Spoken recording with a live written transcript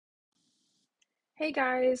Hey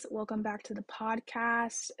guys, welcome back to the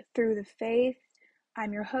podcast Through the Faith.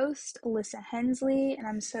 I'm your host, Alyssa Hensley, and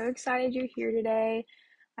I'm so excited you're here today.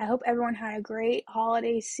 I hope everyone had a great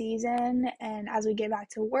holiday season, and as we get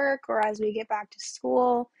back to work or as we get back to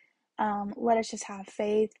school, let us just have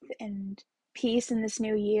faith and peace in this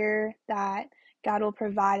new year that God will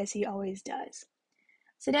provide as He always does.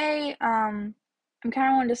 Today, I'm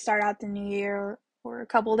kind of wanting to start out the new year or a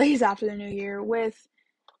couple days after the new year with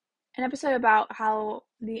an episode about how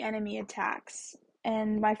the enemy attacks.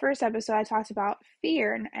 And my first episode, I talked about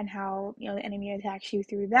fear and how, the enemy attacks you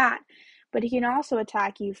through that. But he can also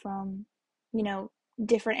attack you from, you know,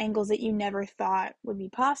 different angles that you never thought would be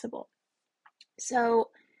possible. So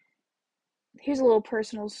here's a little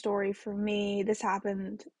personal story for me. This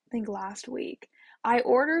happened, I think, last week. I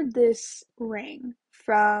ordered this ring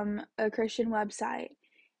from a Christian website,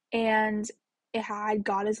 and it had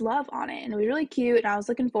God is Love on it, and it was really cute, and I was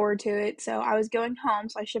looking forward to it. So I was going home,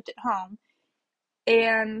 so I shipped it home,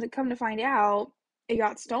 and come to find out, it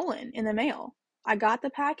got stolen in the mail. I got the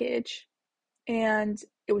package, and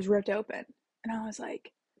it was ripped open, and I was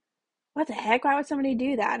like, what the heck? Why would somebody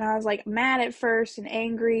do that? And I was like mad at first and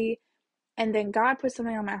angry, and then God put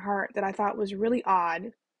something on my heart that I thought was really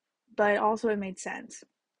odd, but also it made sense.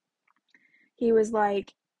 He was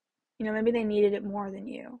like, maybe they needed it more than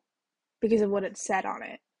you because of what it said on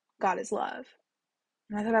it. God is love.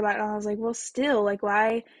 And I thought about it and I was like, well, still, like,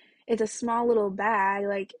 why? It's a small little bag,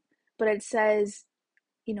 like, but it says,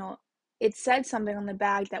 you know, it said something on the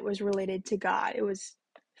bag that was related to God. It was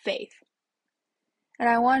faith. And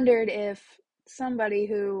I wondered if somebody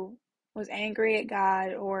who was angry at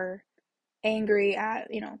God or angry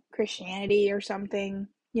at, Christianity or something,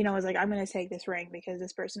 was like, I'm going to take this ring because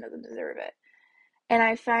this person doesn't deserve it. And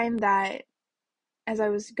I find that as I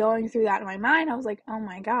was going through that in my mind, I was like, oh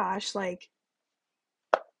my gosh, like,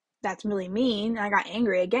 that's really mean. And I got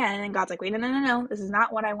angry again. And God's like, wait, no. This is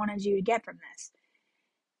not what I wanted you to get from this.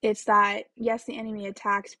 It's that, yes, the enemy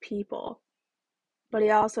attacks people, but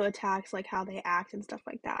he also attacks like how they act and stuff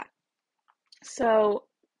like that. So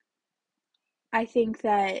I think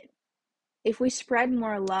that if we spread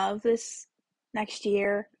more love this next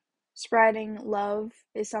year, spreading love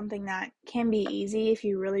is something that can be easy if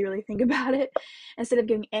you really, really think about it. Instead of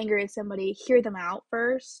getting angry at somebody, hear them out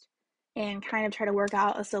first and kind of try to work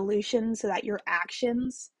out a solution so that your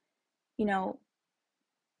actions, you know,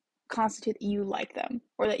 constitute that you like them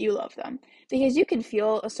or that you love them. Because you can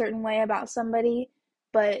feel a certain way about somebody,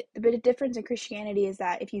 but the bit of difference in Christianity is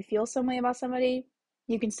that if you feel some way about somebody,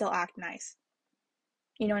 you can still act nice.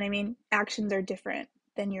 You know what I mean? Actions are different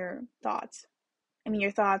than your thoughts. I mean,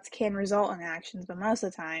 your thoughts can result in actions, but most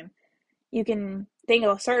of the time, you can think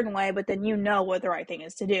a certain way, but then you know what the right thing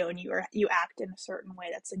is to do, and you act in a certain way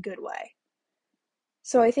that's a good way.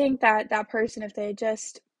 So I think that that person, if they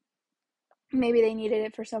just maybe they needed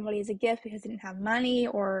it for somebody as a gift because they didn't have money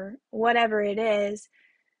or whatever it is,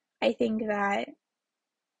 I think that,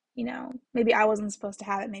 maybe I wasn't supposed to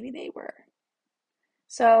have it, maybe they were.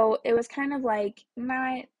 So it was kind of like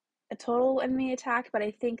not a total enemy attack, but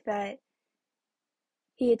I think that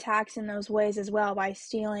he attacks in those ways as well by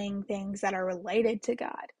stealing things that are related to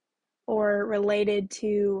God or related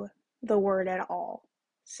to the word at all.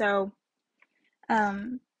 So,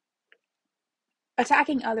 um,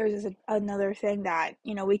 attacking others is another thing that,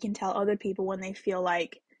 we can tell other people when they feel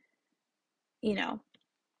like, you know,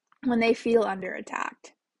 when they feel under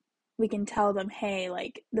attacked. We can tell them, hey,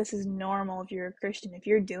 like, this is normal if you're a Christian. If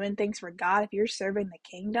you're doing things for God, if you're serving the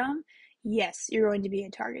kingdom, yes, you're going to be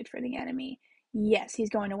a target for the enemy. Yes, he's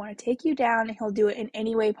going to want to take you down, and he'll do it in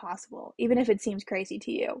any way possible. Even if it seems crazy to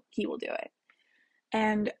you, he will do it.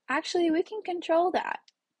 And actually, we can control that,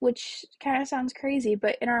 which kind of sounds crazy,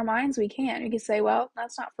 but in our minds, we can. We can say, well,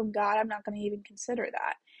 that's not from God. I'm not going to even consider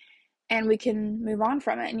that. And we can move on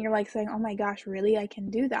from it. And you're like saying, oh my gosh, really? I can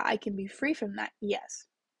do that. I can be free from that. Yes.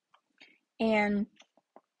 And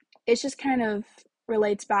it's just kind of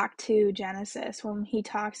relates back to Genesis when he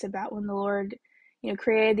talks about when the Lord,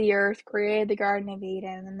 created the earth, created the Garden of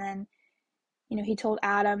Eden, and then, he told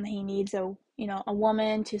Adam that he needs a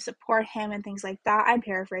woman to support him and things like that. I'm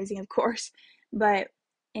paraphrasing, of course, but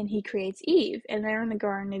and he creates Eve, and they're in the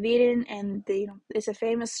Garden of Eden, and it's a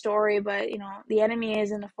famous story, but the enemy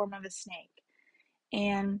is in the form of a snake,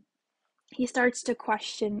 and he starts to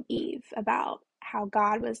question Eve about how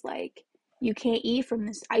God was like, you can't eat from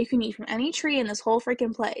this. You can eat from any tree in this whole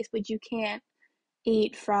freaking place, but you can't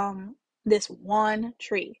eat from this one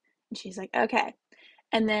tree. And she's like, okay.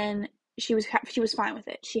 And then she was fine with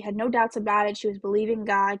it. She had no doubts about it. She was believing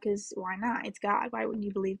God because why not? It's God. Why wouldn't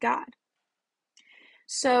you believe God?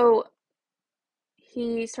 So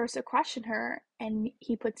he starts to question her, and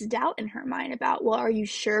he puts doubt in her mind about, well, are you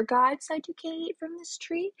sure God said you can't eat from this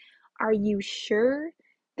tree? Are you sure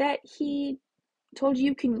that he told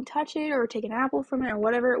you can touch it or take an apple from it or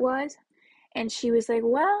whatever it was? And she was like,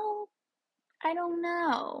 well, I don't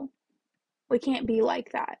know. We can't be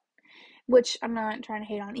like that. Which, I'm not trying to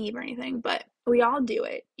hate on Eve or anything, but we all do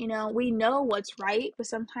it. We know what's right, but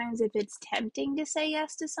sometimes if it's tempting to say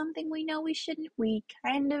yes to something we know we shouldn't, we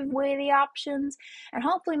kind of weigh the options. And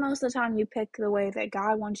hopefully most of the time you pick the way that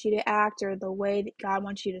God wants you to act, or the way that God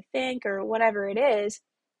wants you to think, or whatever it is.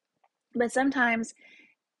 But sometimes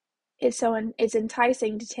it's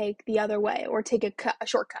enticing to take the other way, or take a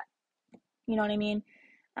shortcut. You know what I mean?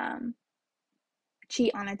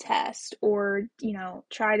 Cheat on a test, or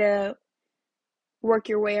try to work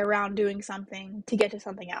your way around doing something to get to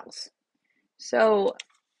something else. So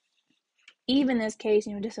Eve in this case,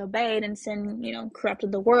 disobeyed, and sin,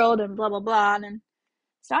 corrupted the world, and blah blah blah. And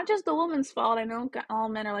it's not just the woman's fault. I know all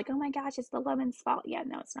men are like, oh my gosh, it's the woman's fault. Yeah,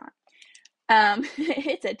 no, it's not.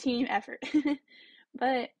 It's a team effort.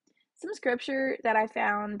 But some scripture that I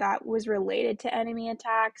found that was related to enemy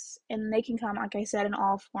attacks, and they can come, like I said, in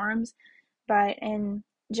all forms. But in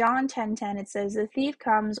John 10:10, it says, the thief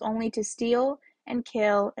comes only to steal and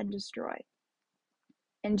kill and destroy.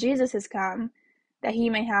 And Jesus has come that he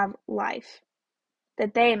may have life,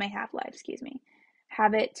 that they may have life,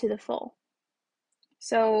 have it to the full.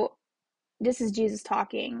 So this is Jesus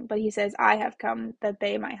talking, but he says, I have come that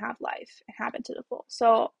they might have life and have it to the full.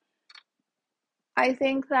 So I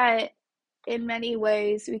think that in many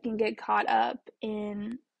ways we can get caught up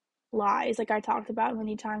in lies, like I talked about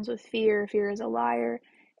many times with fear. Fear is a liar.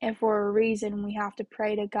 And for a reason, we have to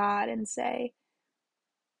pray to God and say,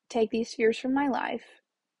 take these fears from my life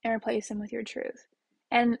and replace them with your truth.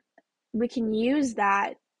 And we can use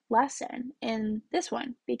that lesson in this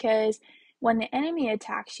one, because when the enemy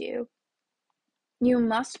attacks you, you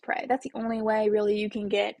must pray. That's the only way really you can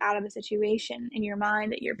get out of a situation in your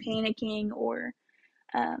mind that you're panicking, or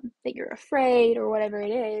that you're afraid, or whatever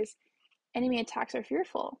it is. Enemy attacks are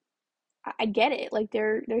fearful. I get it. Like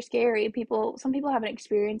they're scary. Some people haven't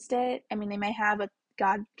experienced it. I mean, they may have, a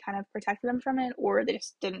God kind of protected them from it, or they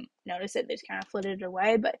just didn't notice it. They just kind of flitted it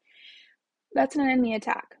away. But that's an enemy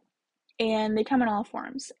attack, and they come in all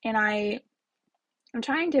forms. And I'm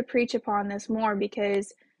trying to preach upon this more,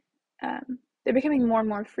 because they're becoming more and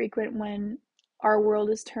more frequent when our world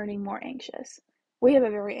is turning more anxious. We have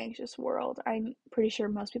a very anxious world. I'm pretty sure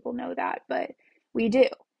most people know that, but we do.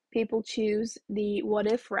 People choose the what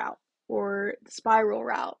if route, or the spiral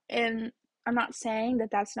route. And I'm not saying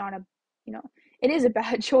that that's not it is a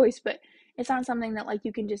bad choice, but it's not something that like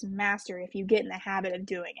you can just master if you get in the habit of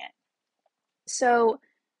doing it. So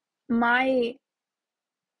my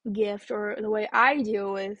gift, or the way I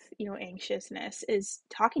deal with, anxiousness, is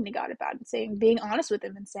talking to God about it, being honest with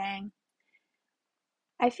him and saying,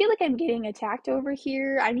 I feel like I'm getting attacked over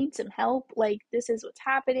here. I need some help. Like, this is what's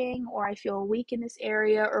happening, or I feel weak in this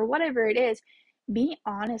area, or whatever it is. Be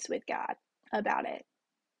honest with God about it,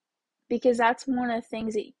 because that's one of the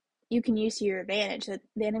things that you can use to your advantage that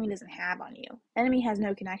the enemy doesn't have on you. The enemy has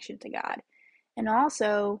no connection to God. And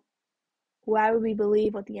also, why would we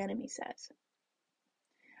believe what the enemy says?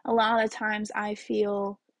 A lot of times I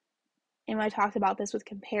feel, and I talked about this with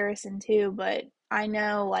comparison too, but I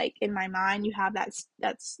know, like, in my mind, you have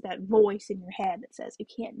that voice in your head that says you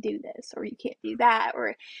can't do this, or you can't do that,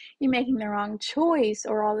 or you're making the wrong choice,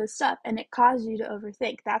 or all this stuff, and it causes you to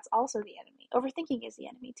overthink. That's also the enemy. Overthinking is the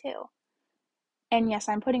enemy too. And yes,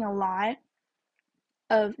 I'm putting a lot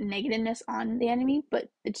of negativeness on the enemy, but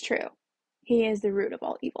it's true. He is the root of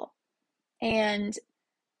all evil. And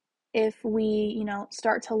if we,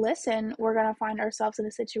 start to listen, we're going to find ourselves in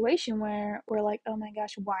a situation where we're like, oh my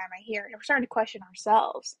gosh, why am I here? And we're starting to question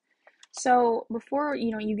ourselves. So before,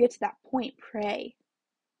 you get to that point, pray.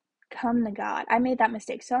 Come to God. I made that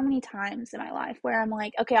mistake so many times in my life, where I'm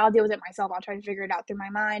like, okay, I'll deal with it myself. I'll try to figure it out through my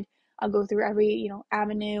mind. I'll go through every,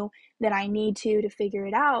 avenue that I need to figure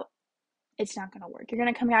it out. It's not going to work. You're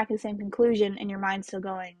going to come back to the same conclusion, and your mind's still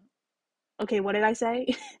going, okay, what did I say?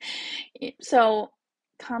 So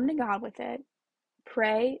come to God with it.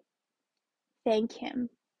 Pray, thank him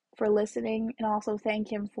for listening, and also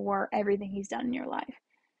thank him for everything he's done in your life.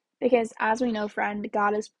 Because as we know, friend,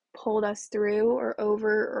 God has pulled us through, or over,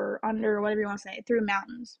 or under, or whatever you want to say, through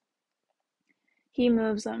mountains. He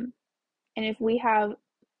moves them. And if we have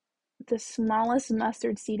the smallest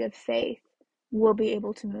mustard seed of faith, we'll be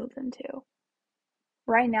able to move them too.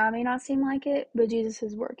 Right now it may not seem like it, but Jesus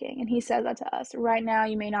is working. And he says that to us. Right now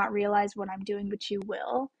you may not realize what I'm doing, but you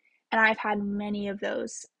will. And I've had many of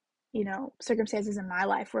those circumstances in my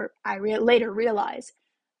life where I later realized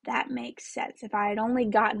that makes sense. If I had only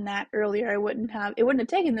gotten that earlier, it wouldn't have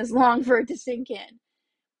taken this long for it to sink in.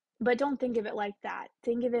 But don't think of it like that.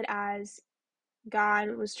 Think of it as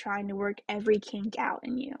God was trying to work every kink out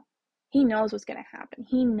in you. He knows what's going to happen.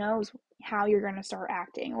 He knows how you're going to start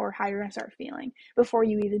acting or how you're going to start feeling before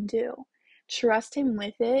you even do. Trust him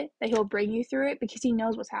with it, that he'll bring you through it, because he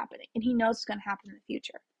knows what's happening and he knows what's going to happen in the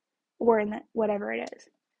future or in whatever it is.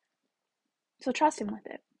 So trust him with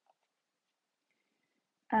it.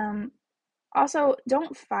 Also,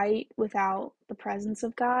 don't fight without the presence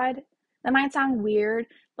of God. That might sound weird,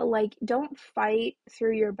 but don't fight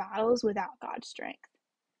through your battles without God's strength.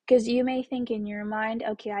 Because you may think in your mind,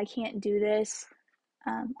 okay, I can't do this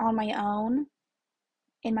on my own,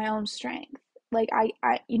 in my own strength.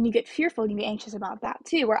 And you get fearful and you get anxious about that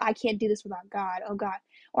too, where I can't do this without God, oh God,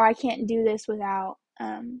 or I can't do this without,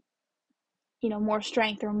 more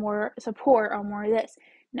strength or more support or more of this.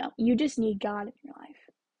 No, you just need God in your life.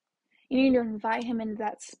 You need to invite him into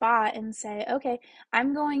that spot and say, okay,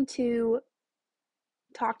 I'm going to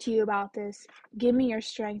talk to you about this. Give me your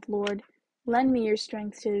strength, Lord. Lend me your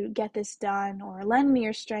strength to get this done, or lend me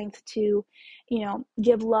your strength to,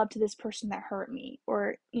 give love to this person that hurt me,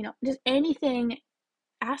 or, just anything.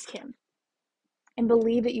 Ask him and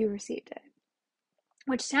believe that you received it.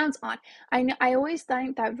 Which sounds odd. I know, I always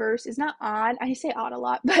think that verse is not odd. I say odd a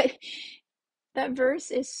lot, but that verse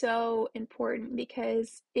is so important,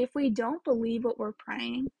 because if we don't believe what we're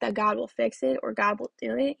praying, that God will fix it or God will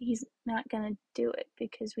do it, he's not going to do it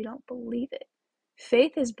because we don't believe it.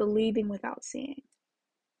 Faith is believing without seeing.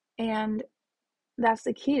 And that's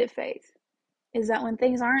the key to faith, is that when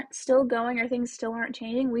things aren't still going or things still aren't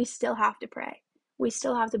changing, we still have to pray. We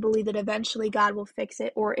still have to believe that eventually God will fix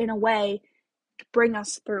it, or in a way, bring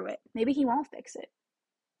us through it. Maybe he won't fix it.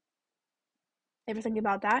 Ever think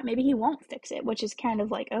about that? Maybe he won't fix it, which is kind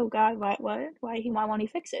of like, oh God, why won't he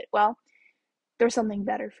fix it? Well, there's something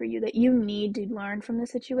better for you that you need to learn from the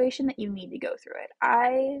situation, that you need to go through it.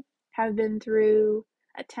 I have been through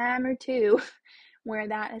a time or two where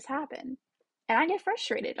that has happened. And I get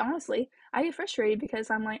frustrated, honestly. I get frustrated because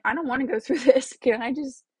I'm like, I don't want to go through this. Can I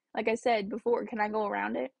just, like I said before, can I go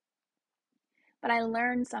around it? But I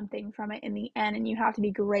learned something from it in the end, and you have to be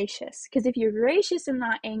gracious. Because if you're gracious and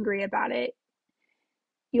not angry about it,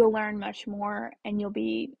 you'll learn much more and you'll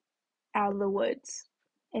be out of the woods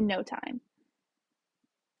in no time.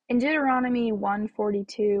 In Deuteronomy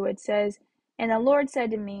 1:42, it says, "And the Lord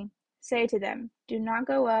said to me, say to them, do not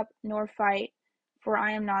go up nor fight, for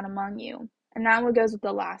I am not among you." And that one goes with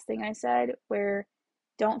the last thing I said, where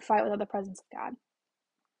don't fight without the presence of God.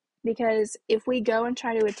 Because if we go and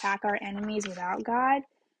try to attack our enemies without God,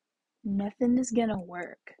 nothing is gonna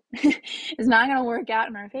work. It's not gonna work out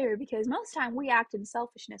in our favor, because most of the time we act in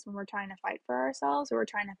selfishness when we're trying to fight for ourselves, or we're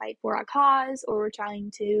trying to fight for our cause, or we're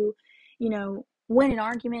trying to, win an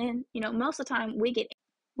argument. Most of the time we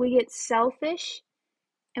get selfish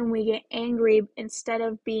and we get angry instead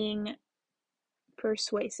of being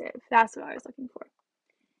persuasive. That's what I was looking for.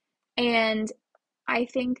 And I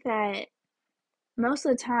think that most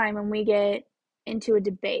of the time when we get into a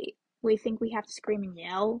debate, we think we have to scream and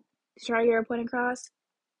yell to try to get our point across.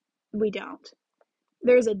 We don't.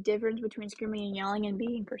 There's a difference between screaming and yelling and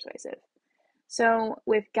being persuasive. So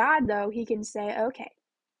with God, though, he can say, okay,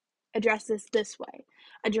 address this way,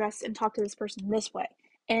 address and talk to this person this way,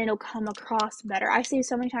 and it'll come across better. I see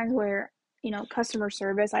so many times where, customer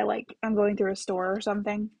service, I'm going through a store or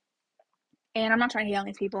something, and I'm not trying to yell at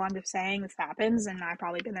these people, I'm just saying this happens, and I've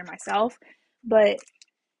probably been there myself, but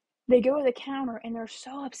they go to the counter and they're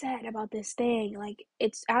so upset about this thing,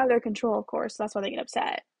 it's out of their control, of course, so that's why they get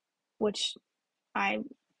upset, which I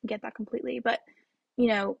get that completely, but,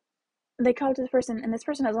 they come to this person, and this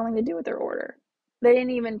person has nothing to do with their order. They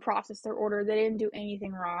didn't even process their order. They didn't do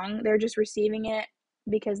anything wrong. They're just receiving it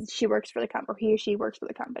because she works for the company, or he or she works for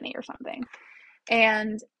the company or something.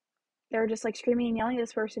 And they're just screaming and yelling at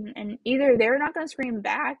this person, and either they're not going to scream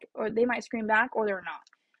back, or they might scream back, or they're not.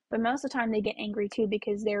 But most of the time they get angry too,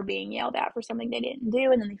 because they're being yelled at for something they didn't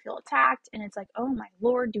do, and then they feel attacked, and it's like, oh my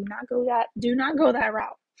Lord, do not go that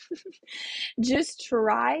route. Just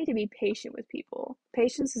try to be patient with people.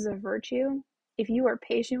 Patience is a virtue. If you are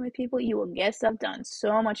patient with people, you will get stuff done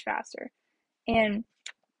so much faster. And,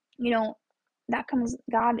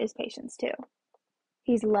 God is patience too.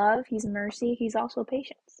 He's love, he's mercy, he's also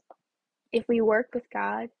patience. If we work with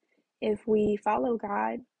God, if we follow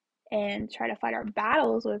God and try to fight our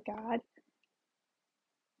battles with God,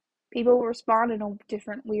 people will respond in a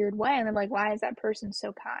different, weird way. And they're like, why is that person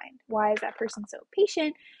so kind? Why is that person so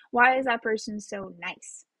patient? Why is that person so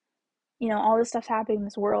nice? all this stuff's happening in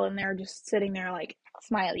this world and they're just sitting there like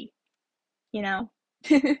smiley, you know?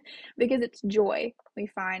 Because it's joy we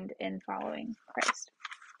find in following Christ.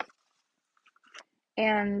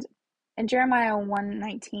 And in Jeremiah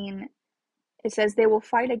 1:19, it says, they will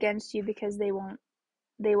fight against you because they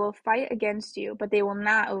will fight against you, but they will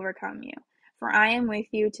not overcome you. For I am with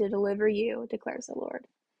you to deliver you, declares the Lord.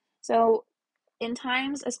 So in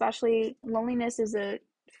times, especially, loneliness is a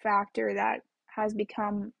factor that has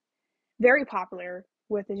become very popular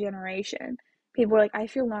with the generation. People are like, I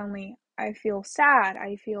feel lonely, I feel sad,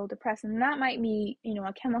 I feel depressed. And that might be,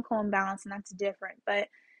 a chemical imbalance, and that's different. But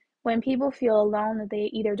when people feel alone, that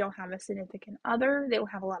they either don't have a significant other, they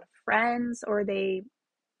don't have a lot of friends, or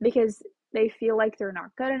because they feel like they're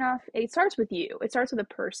not good enough. It starts with you. It starts with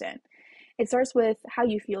a person. It starts with how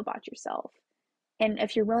you feel about yourself, and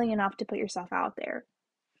if you're willing enough to put yourself out there.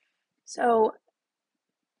 So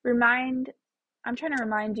I'm trying to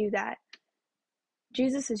remind you that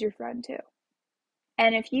Jesus is your friend too.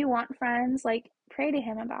 And if you want friends, like, pray to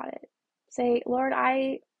him about it. Say, Lord,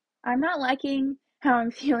 I'm not liking how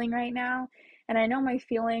I'm feeling right now, and I know my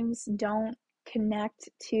feelings don't connect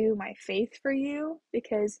to my faith for you,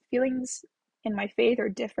 because feelings and my faith are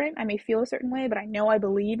different. I may feel a certain way, but I know I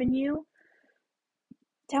believe in you.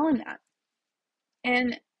 Tell him that.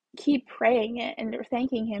 And keep praying it and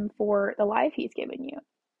thanking him for the life he's given you.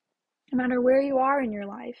 No matter where you are in your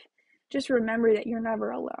life, just remember that you're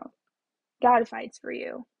never alone. God fights for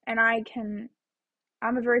you. And I'm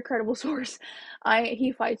a very credible source.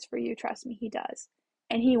 He fights for you, trust me, he does.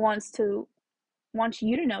 And he wants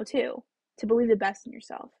you to know too, to believe the best in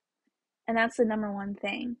yourself. And that's the number one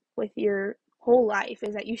thing with your whole life,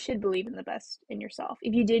 is that you should believe in the best in yourself.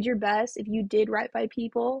 If you did your best, if you did right by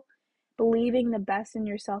people, believing the best in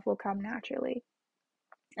yourself will come naturally.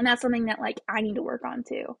 And that's something that, like, I need to work on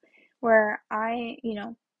too, where I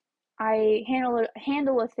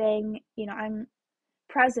handle a thing. I'm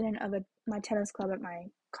president of my tennis club at my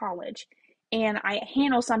college, and I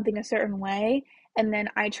handle something a certain way, and then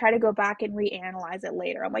I try to go back and reanalyze it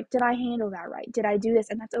later. I'm like, did I handle that right? Did I do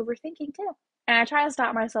this? And that's overthinking too. And I try to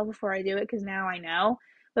stop myself before I do it, because now I know.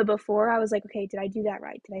 But before, I was like, okay, did I do that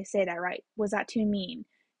right? Did I say that right? Was that too mean?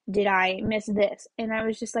 Did I miss this? And I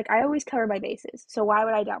was just like, I always cover my bases, so why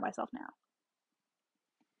would I doubt myself now?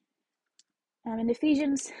 In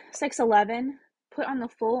Ephesians 6:11, put on the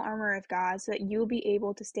full armor of God so that you will be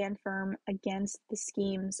able to stand firm against the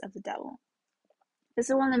schemes of the devil. This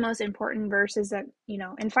is one of the most important verses that,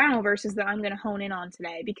 and final verses that I'm going to hone in on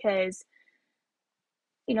today, because,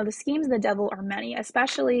 the schemes of the devil are many,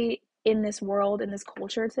 especially in this world, in this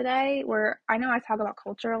culture today, where I know I talk about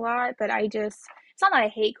culture a lot, but it's not that I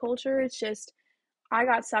hate culture, it's just I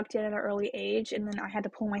got sucked in at an early age, and then I had to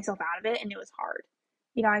pull myself out of it, and it was hard.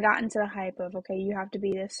 I got into the hype of, okay, you have to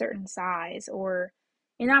be a certain size,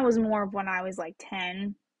 and that was more of when I was like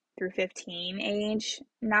 10 through 15 age.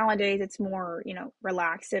 Nowadays, it's more,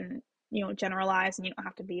 relaxed and, generalized, and you don't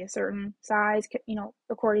have to be a certain size,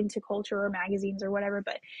 according to culture or magazines or whatever.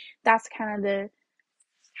 But that's kind of the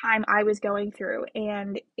time I was going through,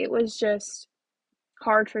 and it was just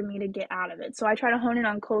hard for me to get out of it. So I try to hone in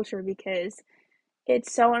on culture, because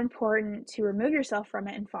it's so important to remove yourself from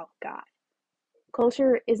it and follow God.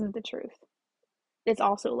 Culture isn't the truth. It's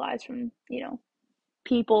also lies from,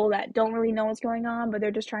 people that don't really know what's going on, but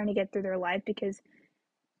they're just trying to get through their life because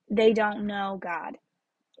they don't know God.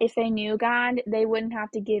 If they knew God, they wouldn't have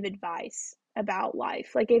to give advice about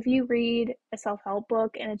life. Like, if you read a self-help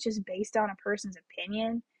book and it's just based on a person's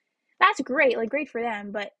opinion, that's great, like, great for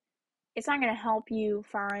them, but it's not going to help you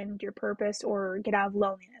find your purpose or get out of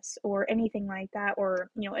loneliness or anything like that, or,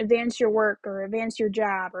 advance your work or advance your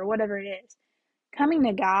job or whatever it is. Coming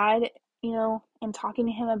to God, and talking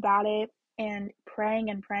to him about it and praying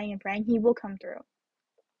and praying and praying, he will come through.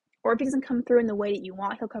 Or if he doesn't come through in the way that you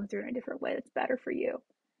want, he'll come through in a different way that's better for you.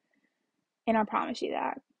 And I promise you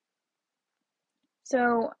that.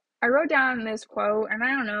 So I wrote down this quote, and I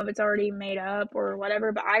don't know if it's already made up or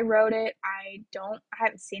whatever, but I wrote it. I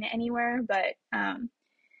haven't seen it anywhere, but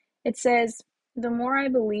it says, the more I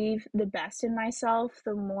believe the best in myself,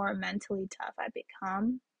 the more mentally tough I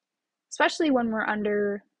become, especially when we're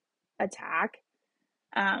under attack.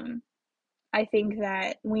 I think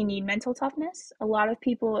that we need mental toughness. A lot of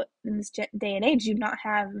people in this day and age do not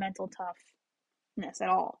have mental toughness at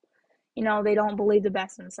all. They don't believe the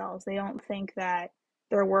best in themselves. They don't think that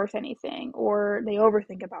they're worth anything, or they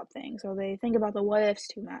overthink about things, or they think about the what ifs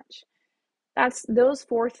too much. Those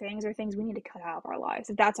four things are things we need to cut out of our lives.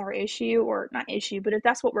 If that's our issue, or not issue, but if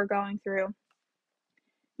that's what we're going through,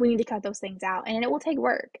 we need to cut those things out. And it will take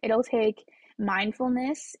work. It'll take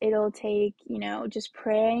mindfulness. It'll take, just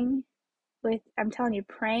praying I'm telling you,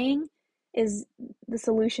 praying is the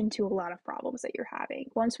solution to a lot of problems that you're having.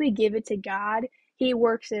 Once we give it to God, He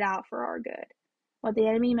works it out for our good. What the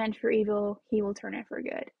enemy meant for evil, He will turn it for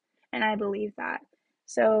good. And I believe that.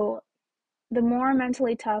 So the more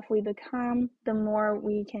mentally tough we become, the more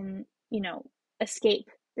we can, escape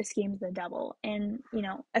the schemes of the devil and,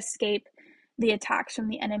 escape the attacks from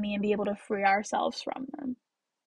the enemy and be able to free ourselves from them.